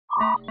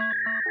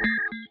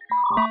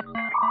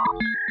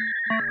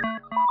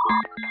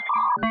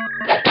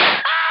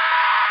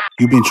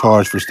You've been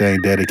charged for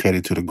staying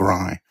dedicated to the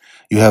grind.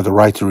 You have the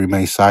right to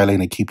remain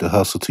silent and keep the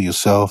hustle to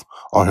yourself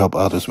or help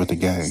others with the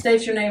game.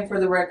 State your name for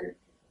the record.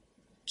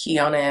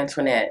 Keona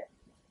Anntionette.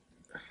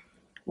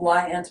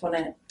 Why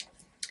Antoinette?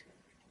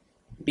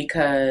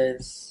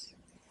 Because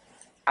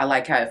I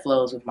like how it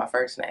flows with my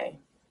first name.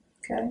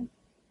 Okay.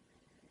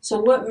 So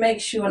what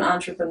makes you an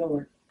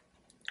entrepreneur?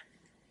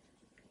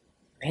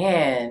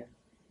 Man,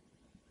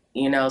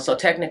 so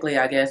technically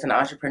I guess an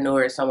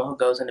entrepreneur is someone who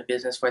goes into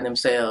business for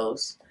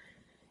themselves.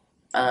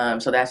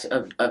 So that's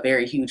a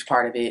very huge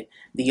part of it.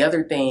 The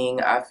other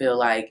thing I feel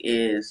like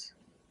is,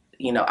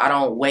 I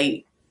don't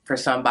wait for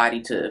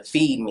somebody to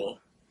feed me.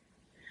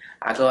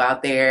 I go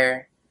out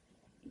there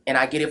and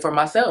I get it for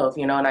myself,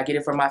 and I get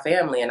it for my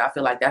family. And I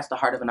feel like that's the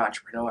heart of an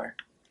entrepreneur.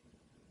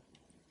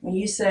 When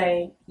you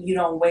say you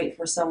don't wait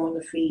for someone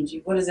to feed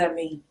you, what does that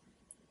mean?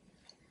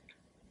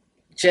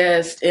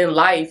 Just in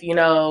life,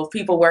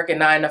 people working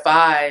 9 to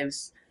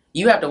 5s,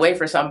 you have to wait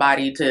for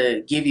somebody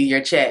to give you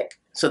your check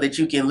so that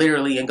you can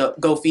literally and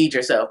go feed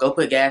yourself, go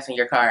put gas in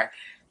your car.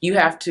 You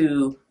have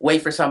to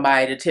wait for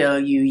somebody to tell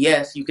you,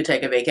 yes, you could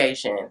take a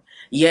vacation.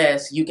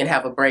 Yes, you can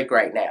have a break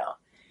right now.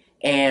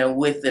 And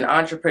with an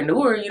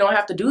entrepreneur, you don't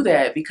have to do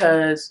that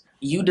because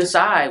you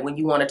decide when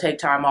you want to take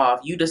time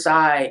off. You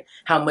decide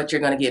how much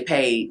you're going to get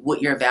paid,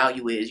 what your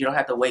value is. You don't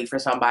have to wait for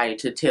somebody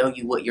to tell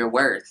you what you're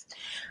worth.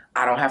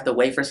 I don't have to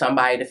wait for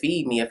somebody to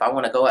feed me. If I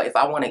want to go, if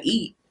I want to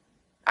eat,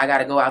 I got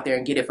to go out there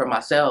and get it for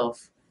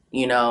myself,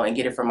 and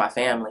get it for my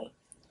family.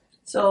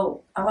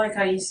 So I like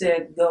how you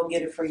said go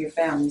get it for your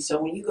family.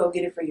 So when you go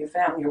get it for your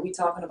family, are we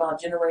talking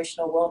about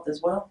generational wealth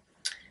as well?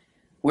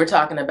 We're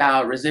talking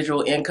about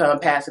residual income,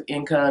 passive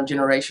income,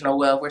 generational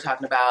wealth. We're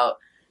talking about,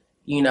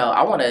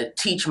 I want to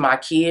teach my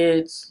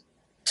kids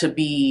to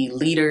be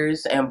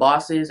leaders and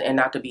bosses and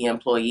not to be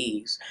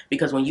employees.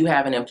 Because when you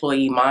have an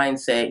employee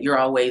mindset, you're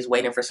always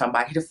waiting for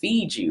somebody to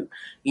feed you.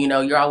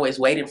 You're always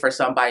waiting for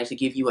somebody to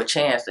give you a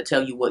chance to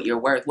tell you what you're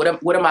worth.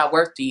 What am I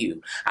worth to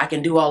you? I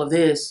can do all of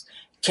this.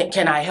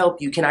 Can I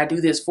help you? Can I do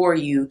this for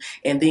you?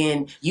 And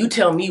then you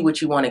tell me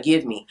what you want to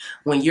give me.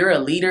 When you're a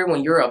leader,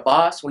 when you're a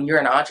boss, when you're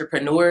an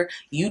entrepreneur,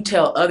 you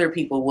tell other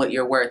people what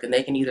you're worth and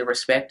they can either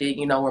respect it,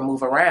 or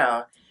move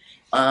around.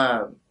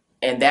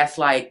 And that's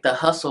like the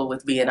hustle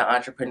with being an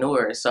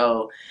entrepreneur.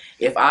 So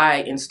if I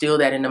instill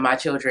that into my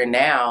children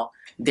now,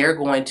 they're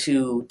going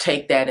to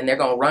take that and they're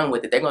going to run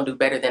with it. They're going to do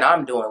better than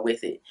I'm doing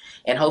with it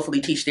and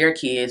hopefully teach their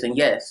kids. And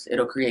yes,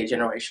 it'll create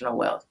generational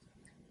wealth.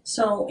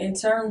 So in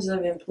terms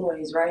of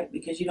employees, right?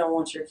 Because you don't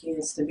want your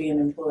kids to be an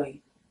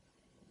employee.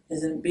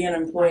 Is it being an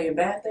employee a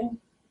bad thing?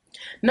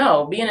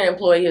 No, being an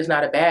employee is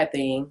not a bad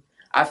thing.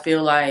 I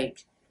feel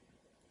like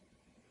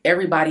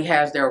everybody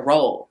has their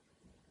role.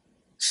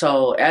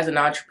 So as an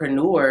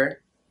entrepreneur,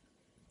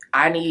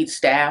 I need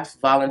staff,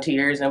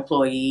 volunteers,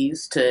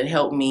 employees to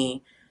help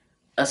me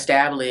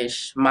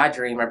establish my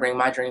dream or bring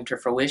my dream to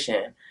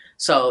fruition.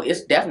 So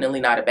it's definitely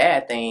not a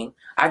bad thing.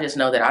 I just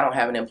know that I don't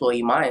have an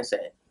employee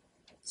mindset.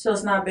 So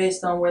it's not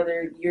based on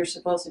whether you're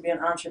supposed to be an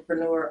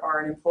entrepreneur or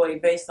an employee,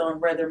 based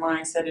on whether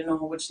mindset and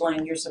knowing which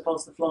lane you're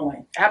supposed to flow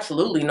in.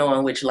 Absolutely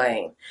knowing which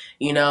lane.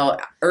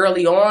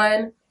 Early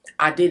on,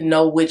 I didn't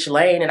know which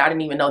lane and I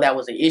didn't even know that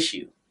was an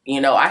issue.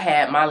 I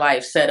had my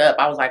life set up.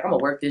 I was like, I'm going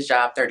to work this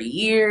job 30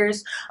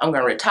 years. I'm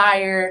going to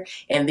retire.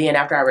 And then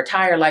after I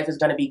retire, life is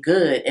going to be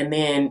good. And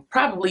then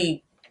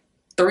probably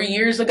 3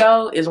 years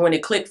ago is when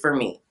it clicked for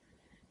me,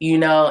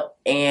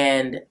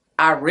 and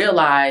I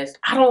realized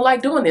I don't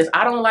like doing this.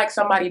 I don't like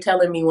somebody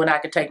telling me when I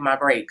can take my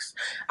breaks.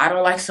 I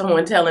don't like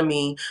someone telling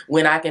me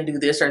when I can do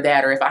this or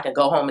that, or if I can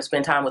go home and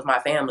spend time with my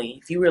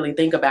family. If you really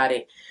think about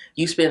it,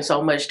 you spend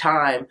so much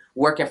time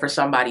working for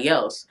somebody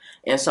else.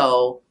 And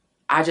so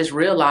I just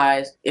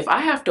realized if I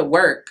have to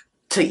work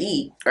to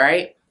eat,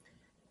 right,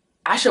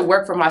 I should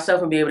work for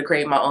myself and be able to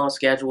create my own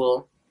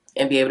schedule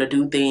and be able to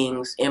do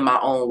things in my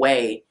own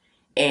way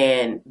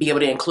and be able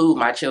to include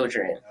my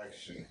children.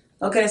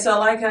 Okay, so I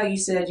like how you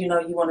said, you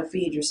want to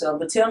feed yourself,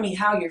 but tell me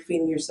how you're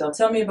feeding yourself.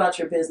 Tell me about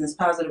your business,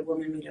 Positive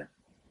Women Meetup.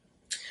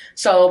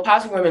 So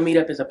Positive Women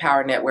Meetup is a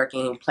power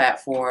networking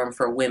platform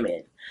for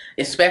women,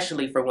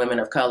 especially for women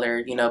of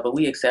color, but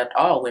we accept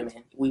all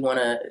women. We want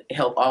to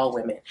help all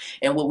women.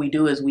 And what we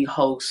do is we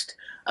host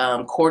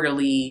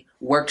quarterly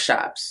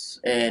workshops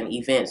and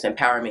events,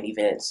 empowerment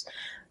events.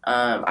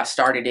 I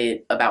started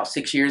it about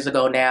 6 years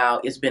ago now.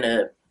 It's been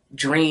a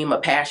dream, a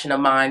passion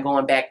of mine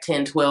going back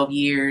 10, 12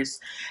 years.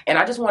 And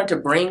I just wanted to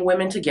bring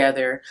women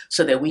together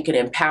so that we could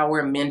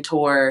empower,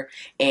 mentor,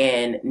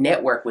 and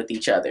network with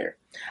each other.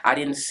 I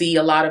didn't see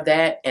a lot of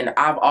that. And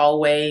I've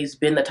always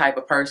been the type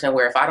of person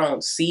where if I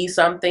don't see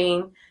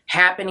something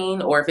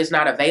happening or if it's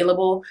not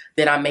available,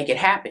 then I make it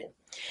happen.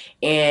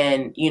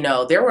 And,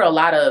 there were a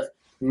lot of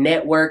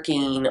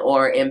networking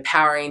or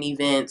empowering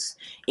events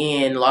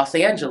in Los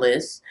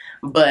Angeles,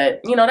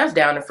 but, that's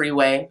down the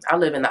freeway. I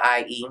live in the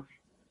IE.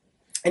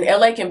 And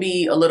LA can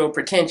be a little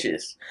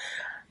pretentious.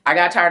 I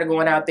got tired of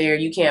going out there.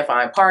 You can't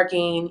find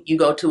parking. You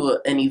go to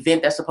an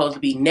event that's supposed to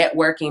be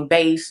networking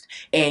based,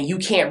 and you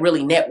can't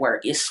really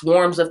network. It's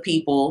swarms of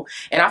people,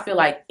 and I feel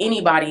like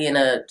anybody in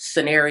a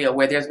scenario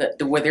where there's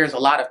a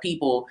lot of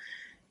people,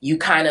 you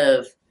kind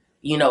of,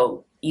 you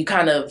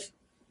kind of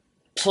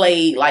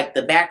play like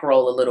the back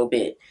role a little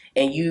bit,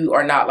 and you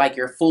are not like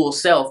your full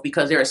self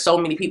because there are so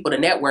many people to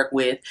network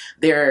with.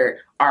 There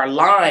are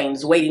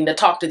lines waiting to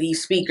talk to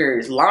these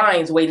speakers,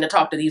 lines waiting to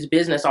talk to these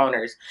business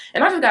owners,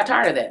 and I just got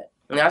tired of that.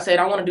 And I said,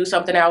 I want to do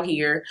something out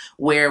here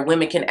where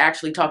women can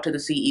actually talk to the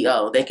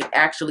CEO. They can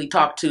actually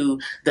talk to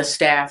the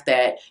staff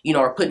that,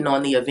 are putting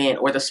on the event,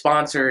 or the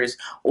sponsors,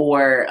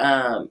 or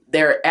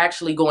they're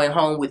actually going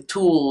home with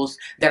tools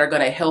that are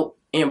going to help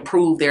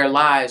improve their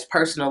lives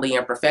personally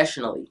and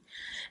professionally.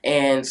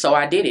 And so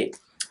I did it.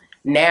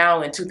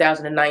 Now in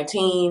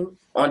 2019,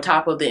 on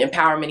top of the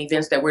empowerment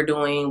events that we're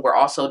doing, we're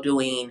also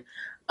doing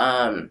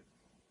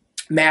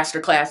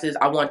master classes.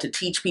 I want to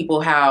teach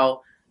people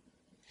how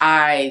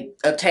I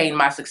obtained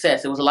my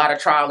success. It was a lot of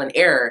trial and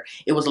error.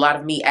 It was a lot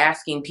of me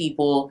asking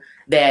people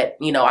that,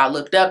 I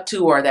looked up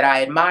to or that I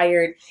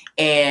admired,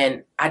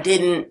 and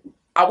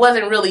I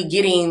wasn't really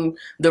getting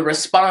the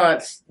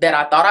response that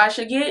I thought I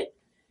should get.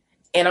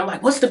 And I'm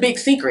like, what's the big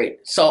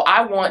secret? So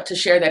I want to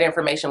share that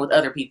information with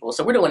other people.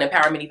 So we're doing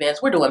empowerment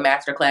events. We're doing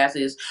master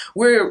classes.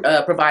 We're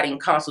providing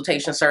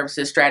consultation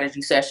services,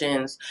 strategy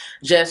sessions,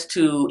 just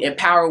to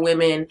empower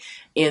women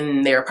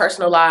in their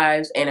personal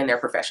lives and in their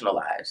professional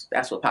lives.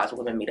 That's what Positive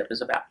Women Meetup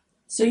is about.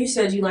 So you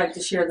said you like to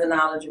share the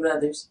knowledge with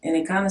others, and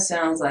it kind of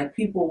sounds like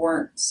people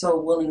weren't so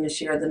willing to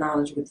share the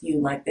knowledge with you,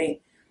 like they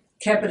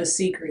kept it a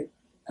secret.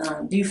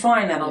 Do you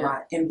find that a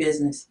lot in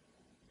business?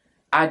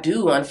 I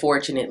do,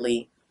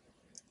 unfortunately.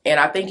 And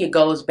I think it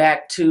goes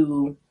back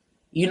to,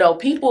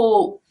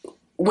 people,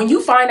 when you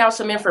find out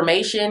some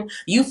information,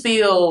 you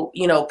feel,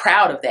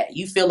 proud of that.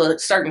 You feel a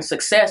certain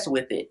success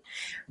with it.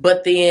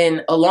 But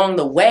then along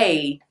the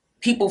way,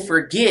 people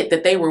forget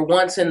that they were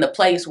once in the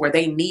place where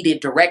they needed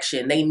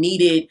direction. They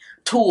needed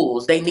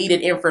tools. They needed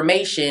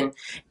information.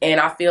 And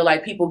I feel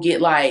like people get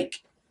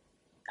like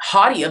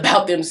haughty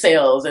about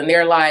themselves. And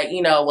they're like,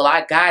 well,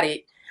 I got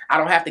it. I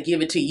don't have to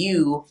give it to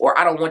you, or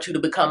I don't want you to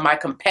become my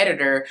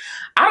competitor.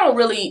 I don't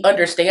really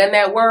understand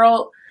that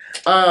world.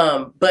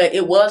 But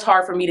it was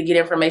hard for me to get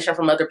information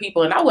from other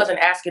people, and I wasn't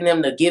asking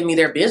them to give me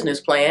their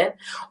business plan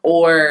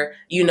or,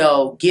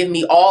 give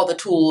me all the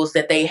tools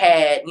that they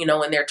had,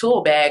 in their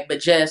tool bag,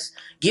 but just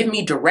give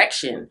me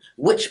direction.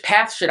 Which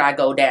path should I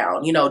go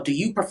down? Do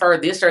you prefer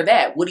this or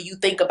that? What do you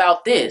think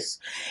about this?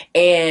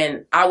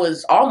 And I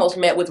was almost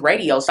met with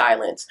radio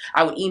silence.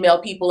 I would email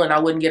people and I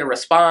wouldn't get a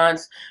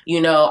response.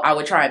 I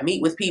would try and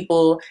meet with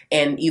people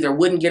and either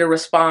wouldn't get a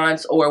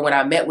response, or when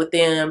I met with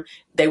them,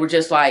 they were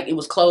just like, it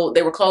was closed.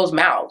 They were closed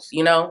mouths,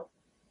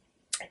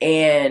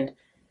 and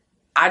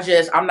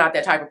I'm not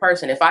that type of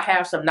person. If I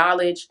have some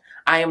knowledge,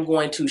 I am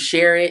going to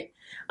share it.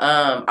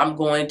 I'm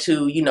going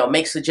to,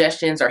 make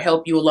suggestions or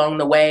help you along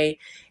the way.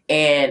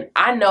 And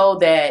I know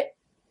that,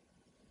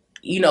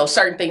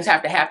 certain things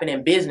have to happen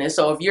in business.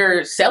 So if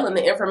you're selling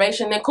the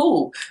information, then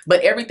cool.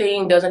 But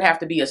everything doesn't have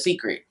to be a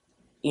secret.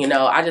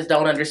 I just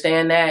don't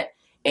understand that.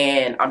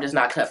 And I'm just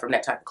not cut from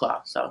that type of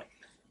cloth.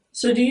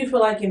 So do you feel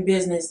like in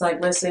business,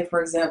 like let's say,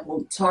 for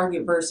example,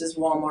 Target versus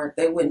Walmart,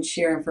 they wouldn't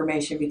share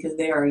information because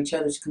they are each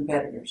other's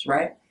competitors,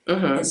 right?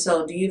 Mm-hmm. And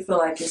so do you feel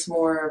like it's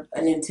more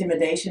an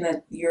intimidation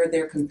that you're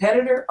their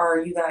competitor, or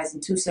are you guys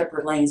in two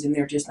separate lanes and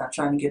they're just not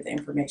trying to get the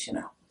information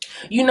out?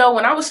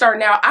 When I was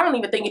starting out, I don't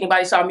even think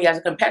anybody saw me as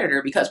a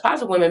competitor, because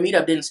Positive Women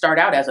Meetup didn't start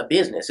out as a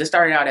business. It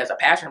started out as a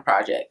passion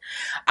project.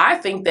 I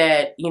think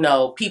that,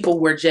 people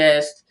were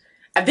just,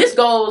 this is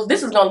going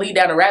to lead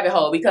down a rabbit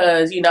hole,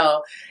 because,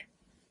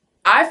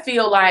 I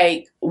feel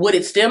like what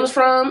it stems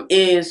from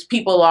is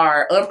people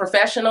are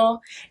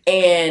unprofessional,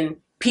 and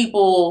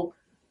people,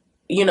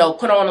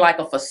 put on like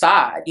a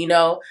facade.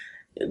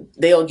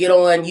 They'll get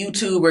on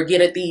YouTube or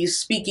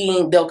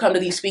they'll come to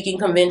these speaking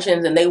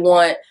conventions, and they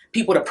want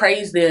people to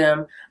praise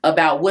them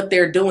about what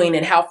they're doing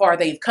and how far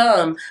they've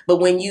come. But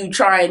when you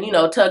try and,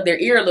 tug their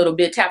ear a little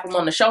bit, tap them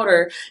on the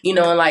shoulder,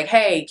 and like,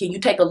 hey, can you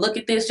take a look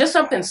at this? Just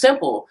something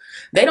simple.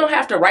 They don't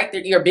have to write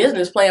your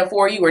business plan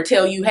for you or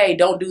tell you, hey,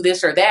 don't do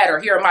this or that, or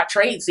here are my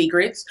trade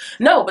secrets.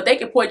 No, but they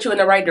can point you in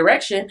the right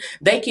direction.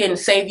 They can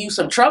save you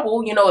some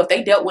trouble. If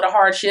they dealt with a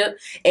hardship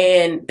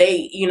and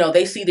they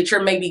see that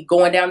you're maybe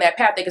going down that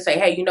path, they can say,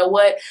 hey, you know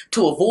what,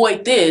 to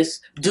avoid this,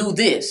 do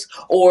this.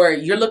 Or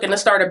you're looking to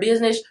start a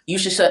business, you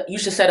should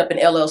set up an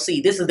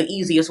LLC. This is the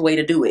easiest way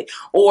to do it.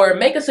 Or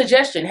make a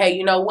suggestion. Hey,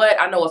 you know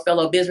what? I know a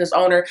fellow business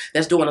owner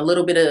that's doing a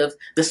little bit of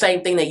the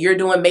same thing that you're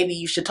doing. Maybe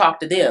you should talk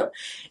to them.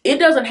 It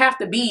doesn't have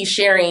to be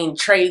sharing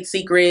trade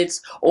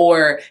secrets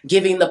or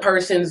giving the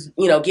person's,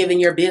 giving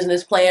your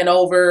business plan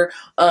over.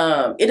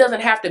 It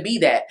doesn't have to be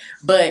that,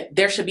 but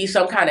there should be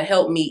some kind of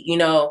help meet,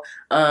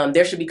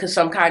 there should be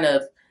some kind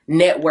of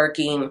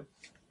networking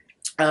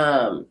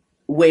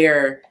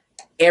where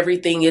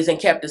everything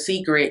isn't kept a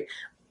secret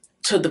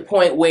to the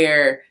point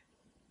where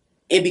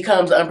it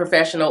becomes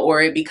unprofessional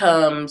or it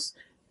becomes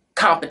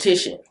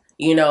competition.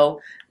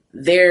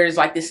 there's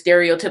like this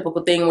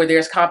stereotypical thing where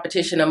there's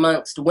competition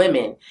amongst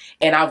women,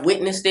 and I've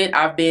witnessed it.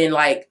 I've been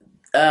like,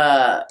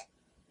 I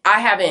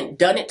haven't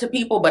done it to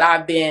people, but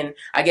I've been,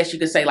 I guess you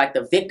could say, like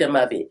the victim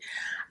of it.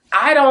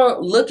 I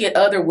don't look at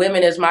other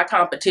women as my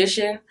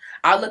competition.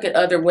 I look at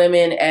other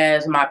women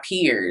as my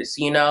peers,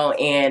 you know,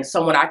 and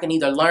someone I can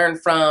either learn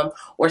from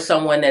or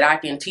someone that I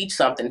can teach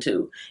something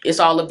to. It's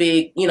all a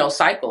big, you know,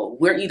 cycle.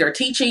 We're either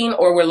teaching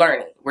or we're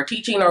learning. We're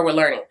teaching or we're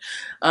learning.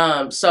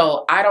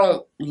 So I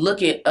don't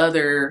look at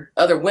other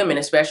women,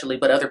 especially,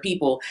 but other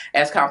people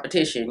as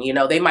competition. You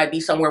know, they might be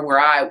somewhere where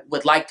I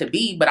would like to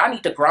be, but I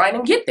need to grind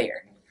and get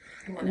there.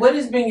 What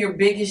has been your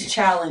biggest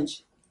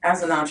challenge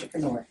as an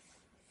entrepreneur?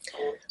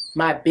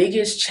 My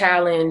biggest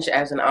challenge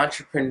as an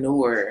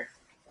entrepreneur,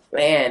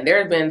 man, there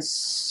have been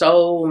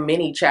so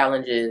many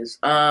challenges.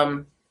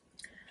 I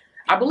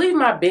believe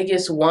my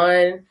biggest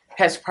one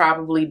has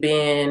probably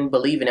been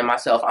believing in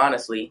myself,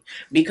 honestly,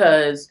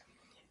 because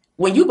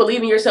when you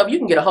believe in yourself, you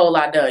can get a whole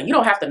lot done. You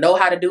don't have to know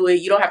how to do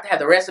it. You don't have to have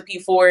the recipe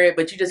for it,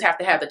 but you just have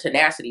to have the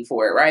tenacity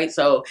for it, right?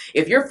 So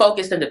if you're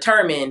focused and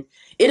determined,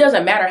 it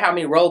doesn't matter how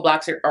many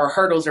roadblocks or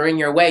hurdles are in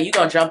your way. You're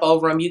going to jump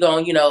over them. You're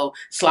going to, you know,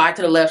 slide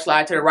to the left,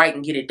 slide to the right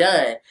and get it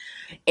done.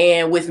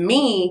 And with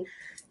me,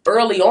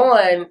 early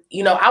on,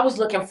 you know, I was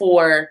looking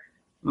for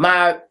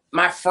my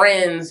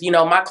friends, you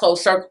know, my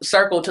close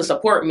circle to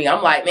support me.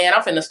 I'm like, man,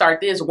 I'm finna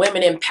start this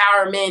women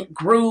empowerment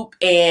group.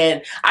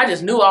 And I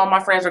just knew all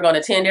my friends were going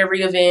to attend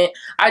every event.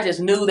 I just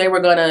knew they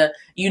were going to,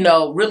 you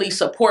know, really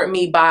support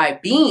me by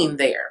being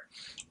there.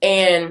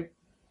 And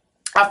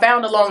I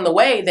found along the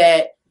way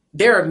that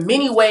there are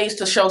many ways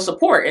to show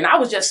support. And I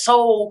was just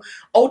so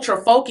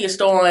ultra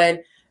focused on,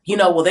 you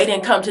know, well, they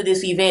didn't come to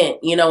this event,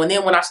 you know, and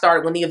then when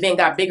the event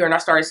got bigger and I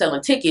started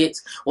selling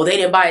tickets, well, they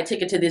didn't buy a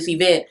ticket to this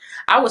event.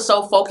 I was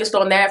so focused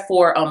on that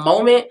for a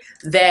moment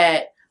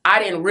that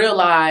I didn't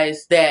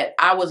realize that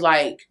I was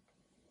like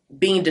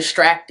being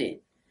distracted.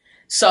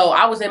 So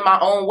I was in my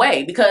own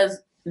way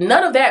because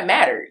none of that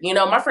mattered. You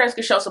know, my friends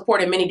could show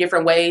support in many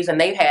different ways and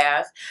they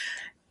have,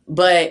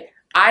 but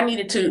I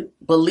needed to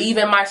believe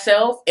in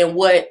myself and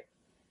what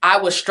I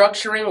was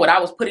structuring, what I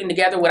was putting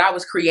together, what I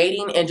was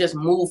creating, and just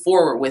move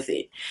forward with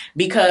it,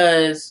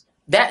 because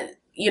that,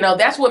 you know,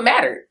 that's what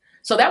mattered.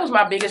 So that was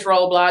my biggest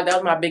roadblock. That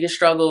was my biggest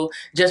struggle,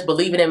 just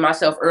believing in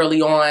myself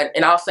early on.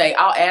 And I'll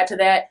add to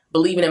that,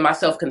 believing in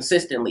myself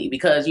consistently,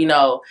 because, you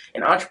know,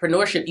 in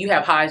entrepreneurship, you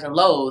have highs and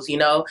lows. You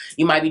know,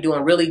 you might be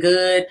doing really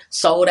good,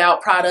 sold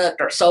out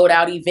product or sold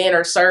out event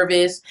or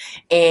service,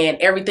 and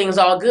everything's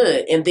all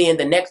good. And then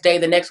the next day,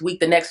 the next week,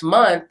 the next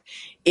month,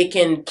 it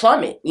can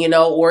plummet, you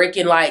know, or it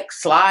can like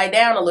slide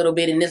down a little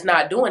bit and it's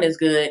not doing as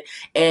good.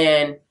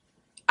 And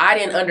I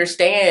didn't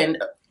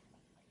understand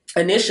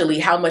initially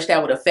how much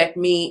that would affect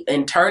me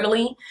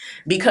internally,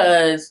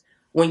 because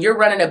when you're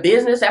running a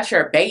business, that's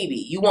your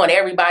baby. You want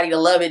everybody to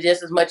love it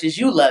just as much as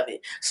you love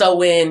it. So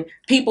when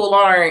people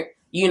aren't,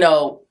 you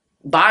know,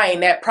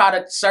 buying that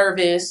product,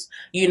 service,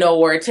 you know,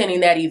 or attending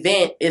that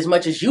event as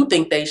much as you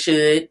think they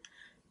should,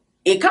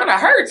 it kind of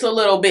hurts a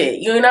little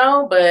bit, you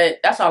know, but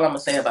that's all I'm going to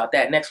say about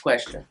that. Next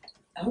question.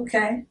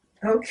 Okay.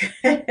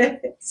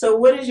 So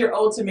what is your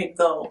ultimate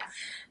goal?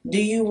 Do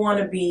you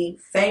want to be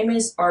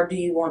famous or do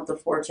you want the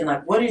fortune?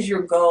 Like, what is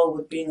your goal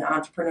with being an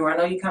entrepreneur? I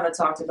know you kind of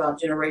talked about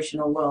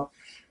generational wealth,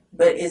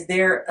 but is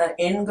there an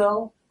end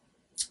goal?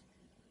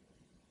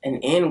 An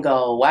end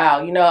goal.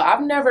 Wow. You know,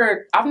 I've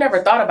never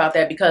thought about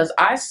that, because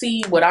I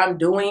see what I'm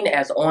doing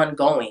as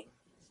ongoing.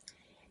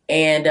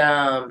 And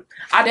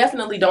I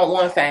definitely don't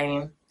want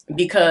fame,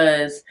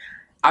 because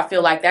I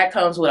feel like that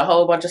comes with a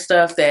whole bunch of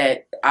stuff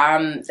that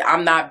I'm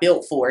not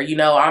built for. You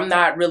know, I'm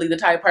not really the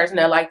type of person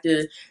that like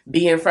to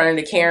be in front of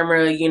the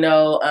camera. You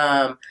know,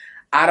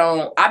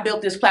 I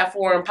built this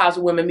platform,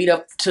 Positive Women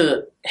Meetup,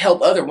 to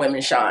help other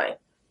women shine.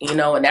 You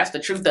know, and that's the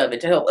truth of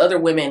it, to help other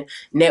women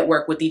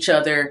network with each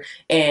other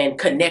and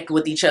connect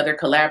with each other,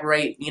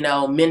 collaborate, you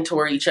know,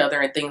 mentor each other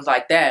and things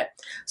like that.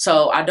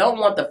 So I don't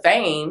want the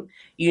fame.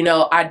 You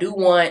know, I do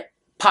want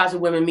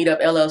Positive Women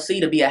Meetup LLC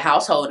to be a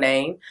household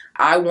name.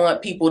 I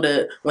want people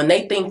to, when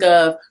they think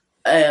of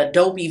a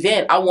dope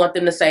event, I want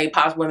them to say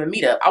Positive Women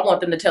Meetup. I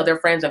want them to tell their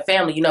friends and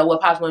family, you know what,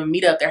 Positive Women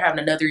Meetup, they're having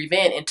another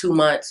event in 2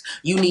 months.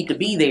 You need to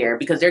be there,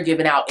 because they're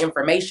giving out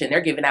information.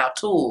 They're giving out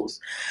tools.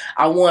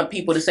 I want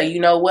people to say, you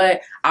know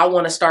what, I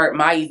want to start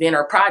my event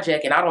or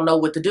project and I don't know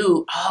what to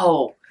do.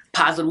 Oh,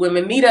 Positive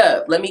Women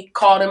Meetup. Let me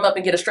call them up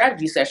and get a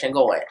strategy session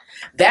going.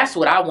 That's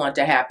what I want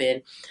to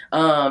happen.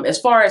 As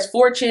far as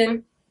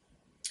fortune,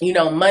 you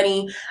know,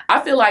 money, I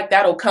feel like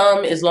that'll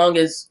come as long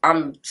as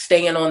I'm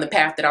staying on the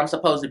path that I'm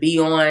supposed to be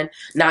on,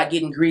 not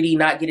getting greedy,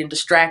 not getting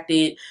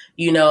distracted,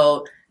 you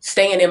know,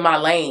 staying in my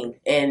lane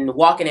and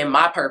walking in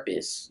my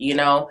purpose, you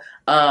know.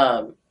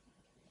 The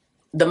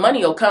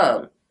money will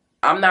come.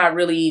 I'm not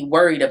really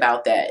worried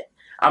about that.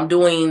 I'm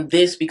doing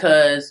this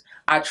because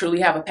I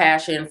truly have a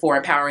passion for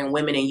empowering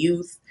women and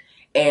youth.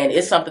 And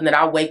it's something that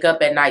I wake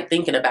up at night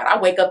thinking about.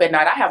 I wake up at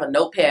night, I have a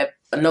notepad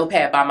a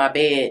notepad by my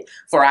bed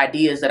for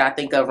ideas that I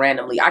think of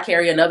randomly. I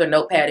carry another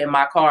notepad in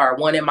my car,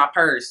 one in my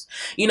purse,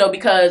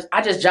 because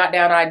I just jot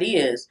down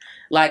ideas.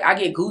 Like, I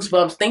get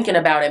goosebumps thinking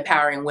about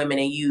empowering women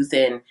and youth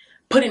and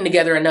putting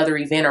together another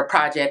event or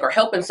project or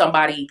helping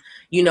somebody,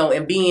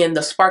 and being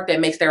the spark that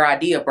makes their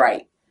idea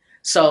bright.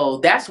 So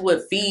that's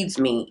what feeds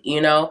me.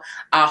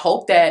 I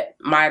hope that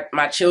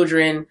my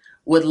children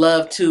would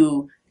love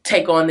to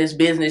take on this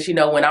business,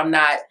 when I'm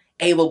not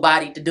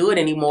able-bodied to do it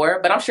anymore,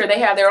 but I'm sure they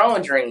have their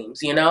own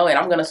dreams, and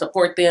I'm going to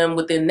support them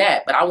within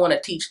that. But I want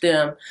to teach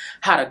them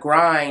how to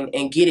grind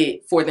and get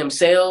it for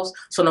themselves,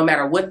 so no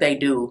matter what they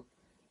do,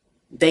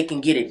 they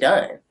can get it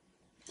done.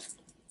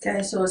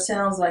 Okay, so it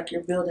sounds like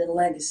you're building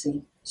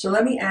legacy. So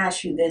let me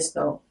ask you this,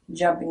 though,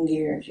 jumping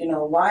gears.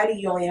 Why do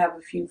you only have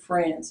a few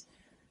friends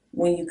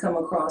when you come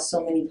across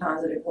so many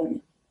positive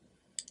women?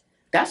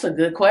 That's a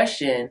good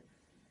question.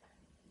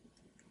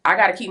 I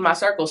got to keep my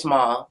circle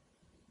small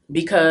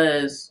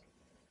because,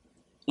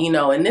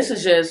 and this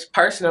is just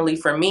personally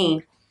for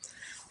me,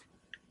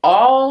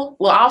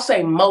 I'll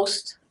say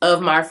most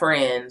of my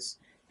friends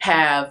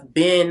have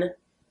been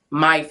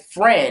my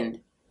friend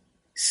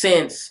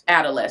since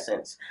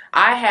adolescence.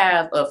 I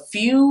have a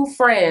few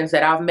friends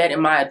that I've met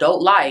in my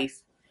adult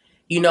life,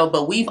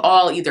 but we've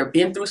all either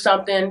been through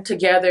something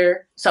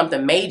together,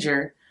 something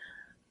major,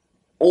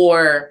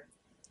 or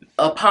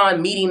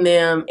upon meeting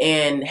them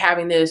and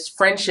having this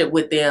friendship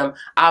with them,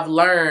 I've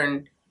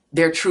learned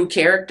their true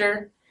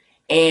character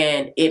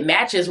and it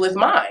matches with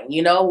mine.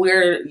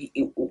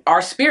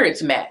 Our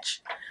spirits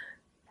match.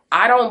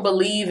 I don't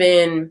believe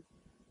in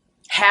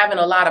having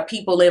a lot of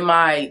people in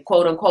my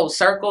quote unquote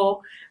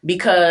circle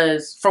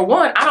because, for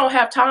one, I don't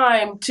have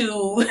time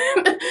to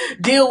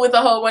deal with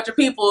a whole bunch of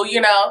people.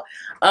 I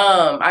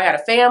got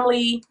a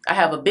family, I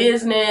have a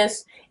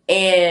business,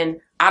 and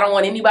I don't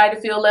want anybody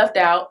to feel left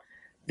out.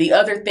 The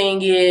other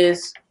thing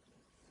is,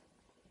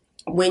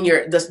 when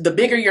the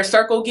bigger your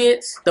circle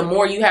gets, the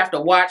more you have to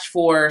watch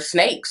for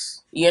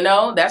snakes.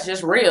 That's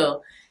just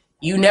real.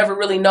 You never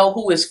really know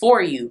who is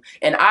for you.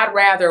 And I'd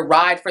rather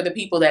ride for the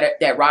people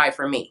that ride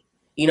for me.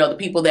 The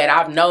people that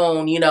I've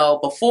known,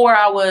 before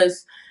I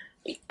was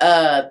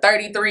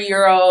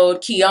 33-year-old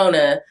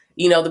Keona,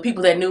 the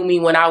people that knew me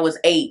when I was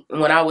 8,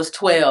 when I was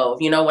 12,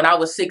 when I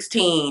was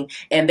 16,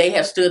 and they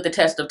have stood the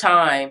test of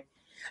time.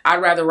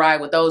 I'd rather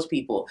ride with those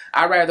people.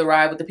 I'd rather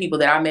ride with the people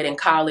that I met in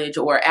college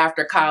or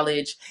after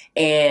college,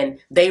 and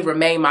they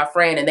remain my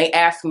friend, and they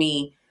ask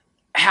me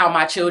how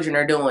my children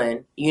are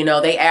doing.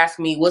 They ask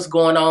me what's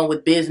going on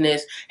with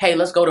business. Hey,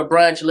 let's go to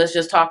brunch. Let's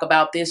just talk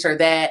about this or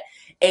that.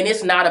 And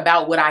it's not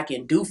about what I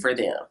can do for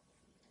them.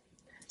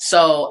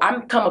 So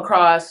I've come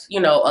across, a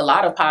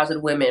lot of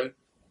positive women.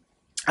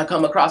 I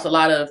come across a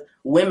lot of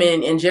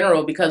women in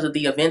general because of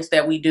the events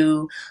that we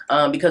do,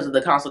 because of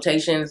the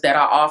consultations that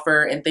I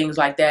offer and things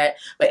like that.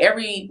 But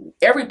every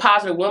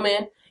positive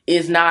woman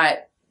is not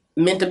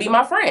meant to be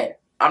my friend.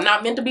 I'm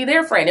not meant to be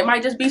their friend. It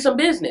might just be some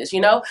business,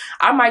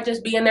 I might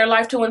just be in their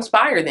life to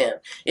inspire them.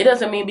 It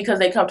doesn't mean because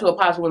they come to a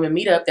positive women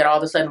meetup that all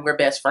of a sudden we're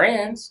best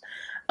friends.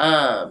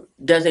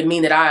 Does it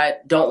mean that I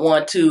don't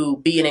want to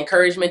be an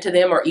encouragement to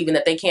them, or even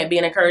that they can't be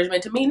an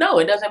encouragement to me? No,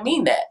 it doesn't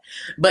mean that.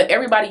 But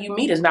everybody you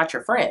meet is not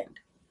your friend.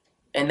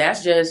 And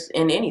that's just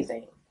in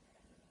anything.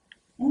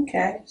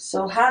 Okay.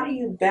 So how do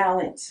you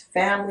balance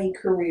family,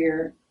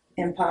 career,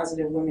 and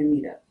positive women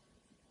meetup?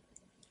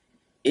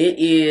 It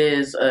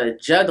is a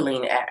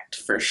juggling act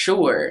for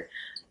sure.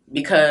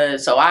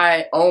 Because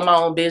I own my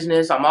own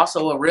business. I'm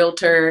also a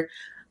realtor.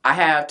 I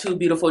have 2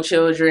 beautiful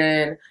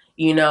children.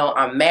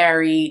 I'm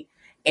married,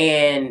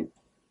 and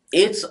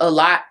it's a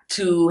lot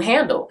to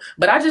handle.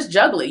 But I just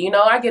juggle it.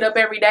 I get up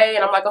every day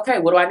and I'm like, okay,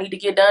 what do I need to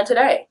get done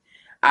today?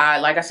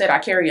 Like I said, I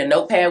carry a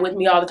notepad with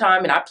me all the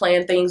time, and I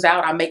plan things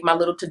out. I make my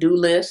little to-do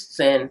lists,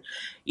 and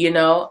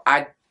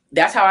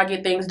that's how I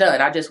get things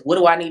done. What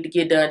do I need to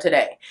get done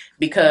today?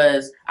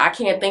 Because I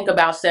can't think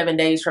about 7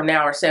 days from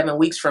now or 7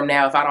 weeks from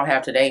now if I don't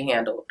have today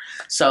handled.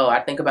 So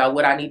I think about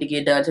what I need to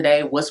get done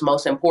today, what's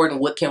most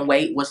important, what can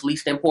wait, what's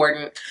least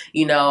important.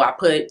 I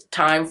put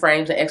time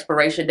frames and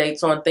expiration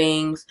dates on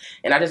things,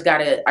 and I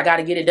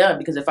gotta get it done,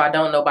 because if I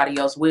don't, nobody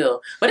else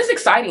will. But it's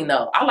exciting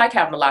though. I like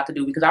having a lot to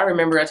do, because I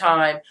remember a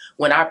time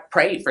when I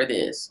prayed for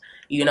this.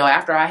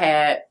 After I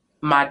had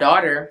my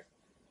daughter,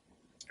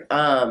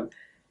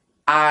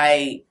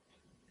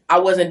 I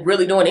wasn't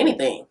really doing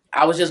anything.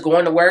 I was just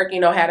going to work,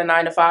 had a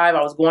 9 to 5.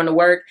 I was going to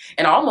work,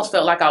 and I almost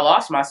felt like I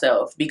lost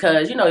myself,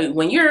 because,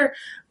 when you're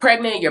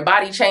pregnant, your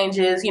body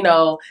changes.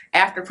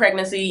 After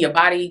pregnancy, your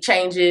body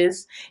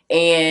changes,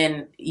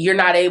 and you're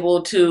not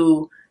able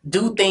to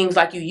do things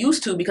like you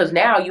used to, because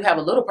now you have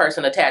a little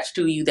person attached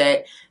to you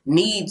that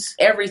needs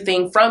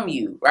everything from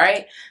you,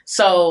 right?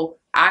 So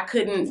I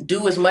couldn't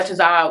do as much as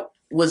I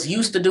was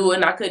used to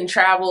doing. I couldn't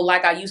travel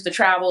like I used to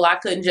travel. I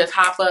couldn't just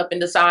hop up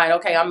and decide,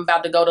 okay, I'm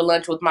about to go to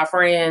lunch with my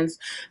friends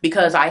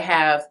because I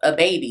have a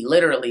baby,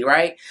 literally,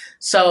 right?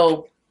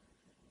 So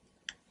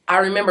I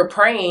remember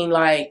praying,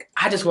 like,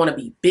 I just want to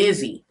be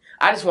busy.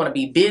 I just want to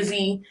be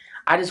busy.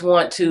 I just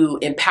want to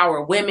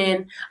empower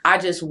women. I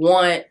just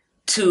want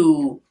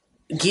to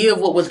give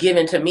what was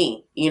given to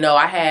me. You know,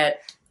 I had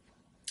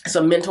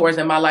some mentors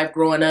in my life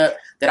growing up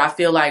that I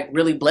feel like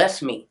really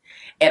blessed me.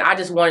 And I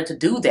just wanted to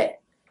do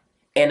that.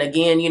 And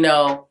again, you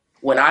know,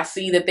 when I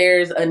see that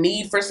there's a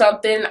need for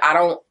something, I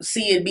don't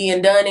see it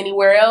being done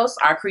anywhere else,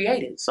 I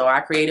create it. So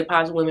I created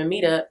Positive Women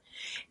Meetup.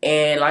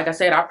 And like I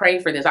said, I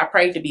prayed for this. I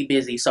prayed to be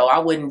busy. So I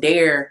wouldn't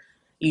dare,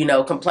 you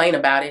know, complain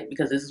about it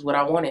because this is what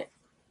I wanted.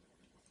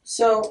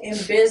 So in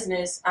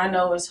business, I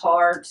know it's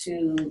hard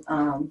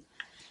to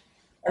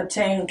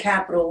obtain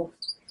capital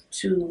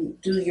to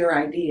do your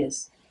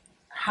ideas.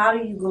 How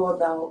do you go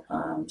about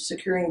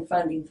securing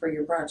funding for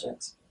your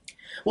projects?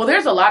 Well,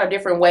 there's a lot of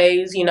different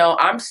ways. You know,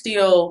 I'm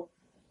still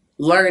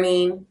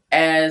learning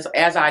as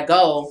I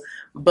go,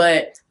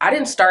 but I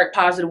didn't start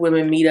Positive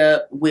Women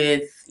Meetup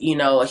with, you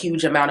know, a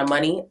huge amount of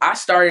money. I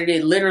started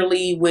it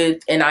literally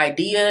with an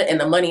idea and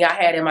the money I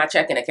had in my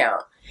checking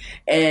account.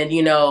 And,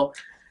 you know,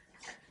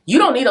 you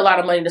don't need a lot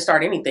of money to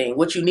start anything.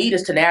 What you need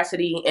is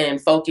tenacity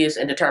and focus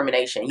and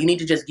determination. You need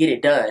to just get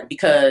it done,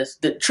 because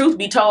the truth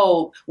be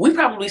told, we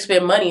probably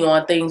spend money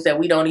on things that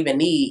we don't even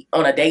need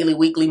on a daily,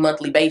 weekly,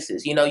 monthly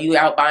basis. You know, you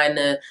out buying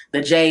the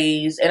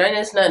J's, and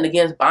it's nothing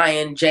against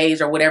buying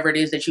J's or whatever it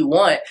is that you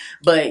want,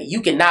 but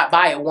you cannot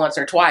buy it once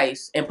or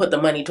twice and put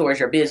the money towards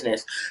your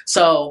business.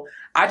 So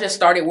I just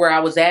started where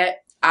I was at.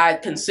 I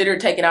considered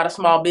taking out a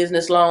small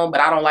business loan,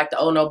 but I don't like to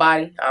owe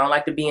nobody. I don't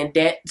like to be in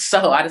debt.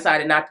 So I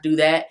decided not to do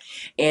that.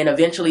 And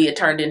eventually it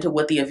turned into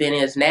what the event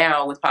is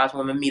now with Positive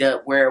Women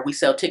Meetup, where we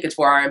sell tickets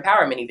for our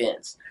empowerment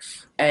events.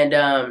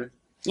 And,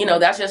 you know,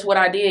 that's just what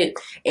I did.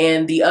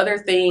 And the other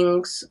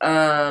things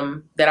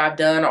that I've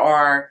done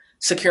are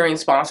securing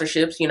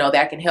sponsorships. You know,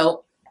 that can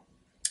help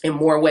in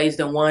more ways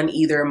than one,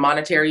 either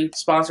monetary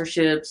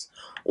sponsorships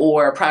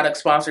or product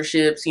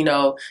sponsorships, you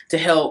know, to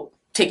help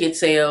ticket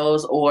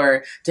sales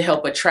or to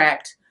help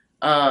attract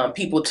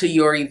people to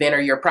your event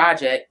or your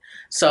project.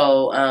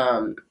 So,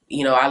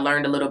 you know, I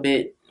learned a little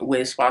bit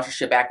with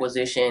sponsorship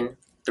acquisition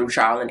through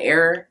trial and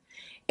error,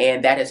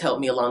 and that has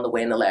helped me along the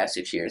way in the last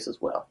 6 years as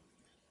well.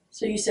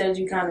 So you said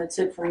you kind of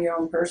took from your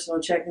own personal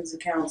checkings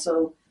account.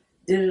 So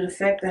did it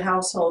affect the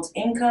household's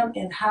income?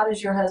 And how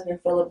does your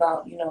husband feel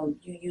about, you know,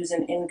 you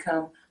using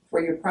income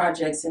for your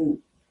projects, and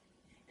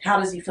how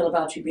does he feel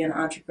about you being an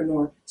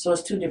entrepreneur? So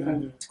it's two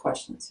different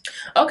questions.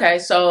 Okay,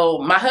 so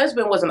my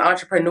husband was an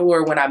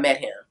entrepreneur when I met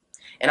him,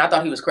 and I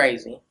thought he was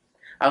crazy.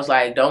 I was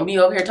like, don't be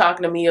over here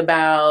talking to me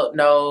about,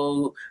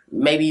 no,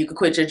 maybe you could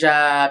quit your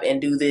job and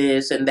do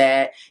this and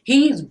that.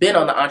 He's been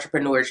on the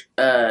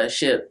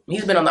entrepreneurship.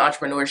 He's been on the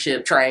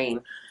entrepreneurship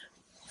train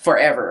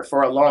forever,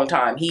 for a long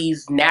time.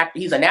 He's a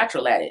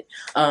natural at it.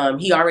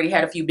 He already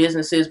had a few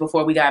businesses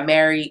before we got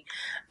married.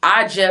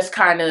 I just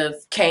kind of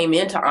came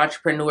into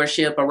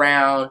entrepreneurship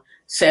around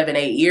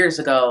 7-8 years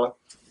ago,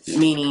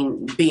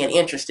 meaning being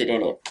interested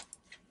in it.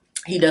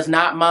 He does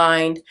not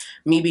mind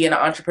me being an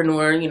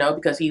entrepreneur, you know,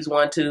 because he's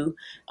one too.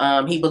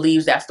 He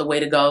believes that's the way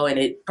to go, and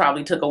it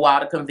probably took a while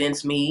to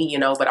convince me, you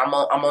know, but I'm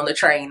on the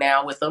train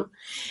now with him.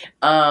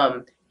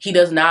 He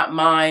does not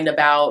mind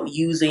about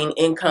using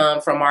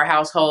income from our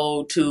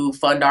household to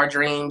fund our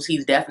dreams.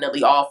 He's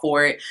definitely all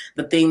for it.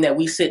 The thing that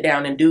we sit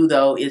down and do,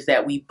 though, is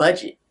that we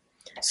budget.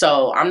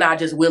 So I'm not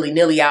just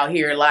willy-nilly out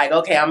here like,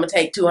 okay, I'm going to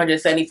take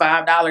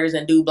 $275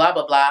 and do blah,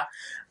 blah, blah.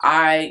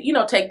 I, you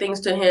know, take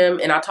things to him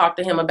and I talk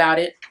to him about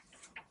it.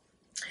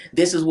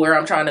 This is where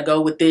I'm trying to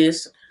go with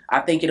this. I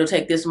think it'll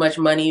take this much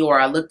money, or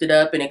I looked it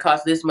up and it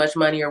costs this much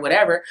money, or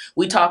whatever.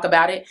 We talk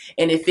about it.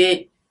 And if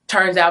it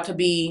turns out to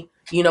be,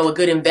 you know, a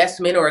good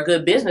investment or a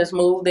good business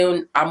move,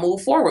 then I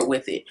move forward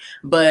with it.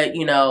 But,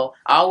 you know,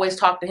 I always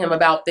talk to him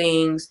about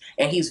things,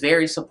 and he's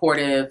very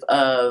supportive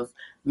of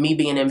me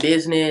being in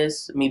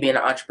business, me being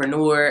an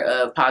entrepreneur,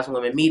 of Positive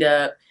Women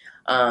Meetup,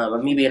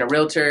 of me being a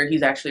realtor.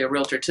 He's actually a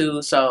realtor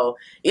too. So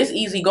it's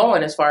easy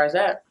going as far as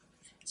that.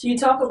 So you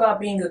talk about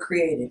being a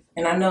creative,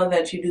 and I know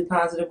that you do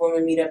Positive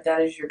Women Meetup,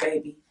 that is your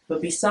baby.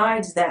 But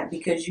besides that,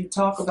 because you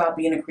talk about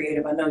being a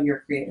creative, I know you're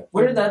a creative.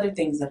 What are the other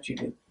things that you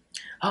do?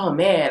 Oh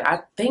man,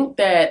 I think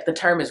that the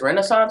term is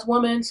Renaissance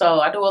woman. So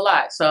I do a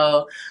lot.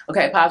 So,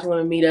 okay, Positive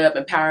Women Meetup,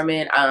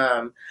 empowerment.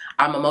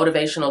 I'm a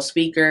motivational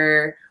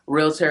speaker,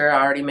 realtor.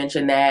 I already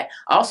mentioned that.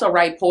 I also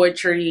write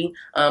poetry.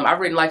 I've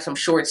written like some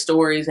short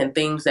stories and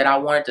things that I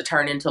wanted to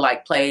turn into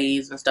like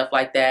plays and stuff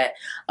like that.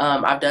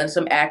 I've done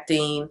some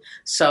acting.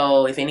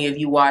 So if any of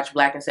you watch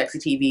Black and Sexy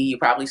TV, you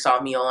probably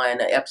saw me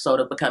on an episode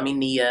of Becoming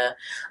Nia.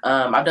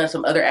 I've done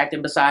some other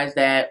acting besides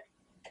that.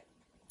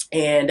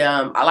 And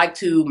I like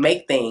to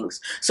make things.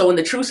 So in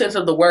the true sense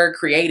of the word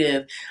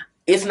creative,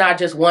 it's not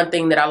just one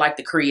thing that I like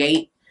to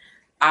create.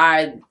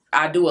 I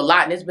do a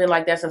lot, and it's been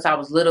like that since I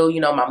was little. You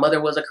know, my mother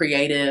was a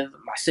creative.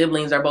 My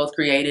siblings are both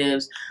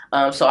creatives.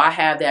 So I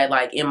have that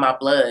like in my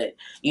blood.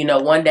 You know,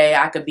 one day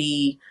I could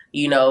be,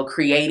 you know,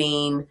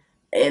 creating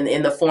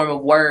in the form of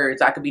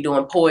words. I could be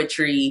doing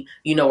poetry,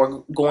 you know,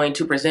 or going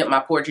to present my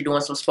poetry, doing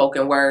some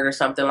spoken word or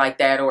something like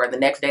that. Or the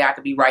next day I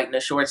could be writing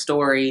a short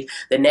story.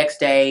 The next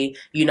day,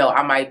 you know,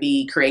 I might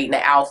be creating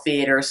an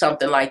outfit or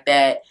something like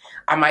that.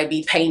 I might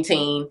be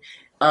painting.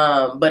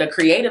 But a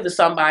creative is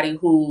somebody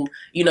who,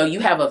 you know, you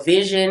have a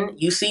vision,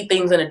 you see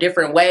things in a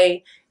different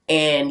way,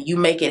 and you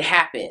make it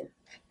happen.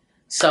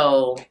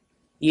 So,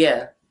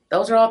 yeah,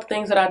 those are all the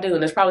things that I do.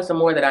 And there's probably some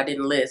more that I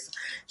didn't list.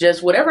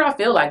 Just whatever I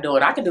feel like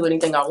doing, I can do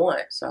anything I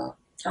want. So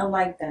I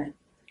like that.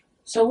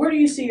 So where do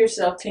you see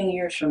yourself 10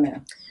 years from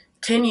now?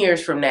 10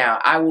 years from now,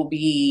 I will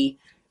be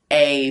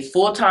a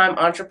full-time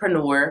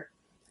entrepreneur.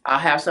 I'll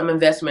have some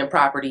investment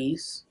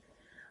properties.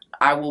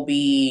 I will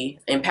be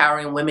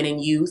empowering women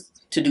and youth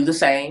to do the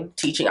same.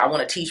 Teaching, I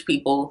want to teach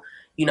people,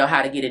 you know,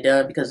 how to get it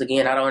done, because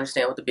again, I don't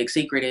understand what the big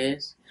secret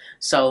is.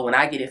 So when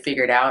I get it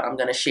figured out, I'm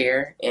going to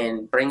share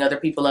and bring other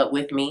people up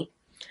with me.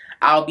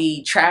 I'll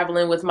be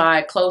traveling with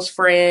my close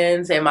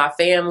friends and my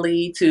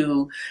family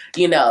to,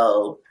 you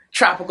know,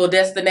 tropical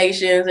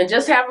destinations and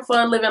just having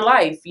fun living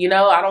life. You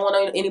know, I don't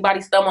want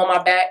anybody thumb on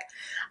my back.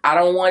 I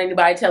don't want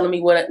anybody telling me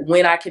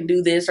when I can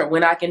do this or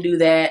when I can do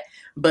that.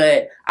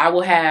 But I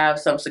will have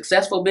some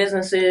successful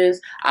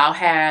businesses. I'll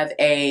have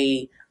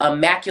a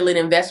immaculate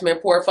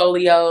investment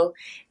portfolio,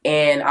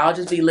 and I'll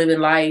just be living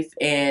life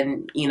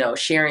and, you know,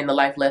 sharing the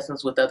life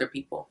lessons with other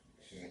people.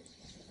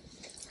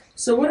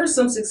 So what are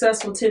some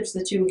successful tips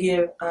that you would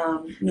give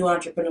new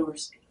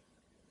entrepreneurs?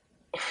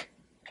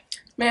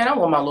 Man, I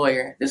want my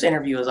lawyer. This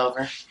interview is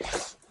over.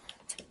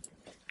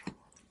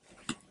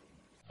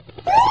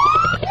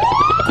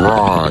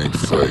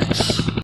 GrindFace.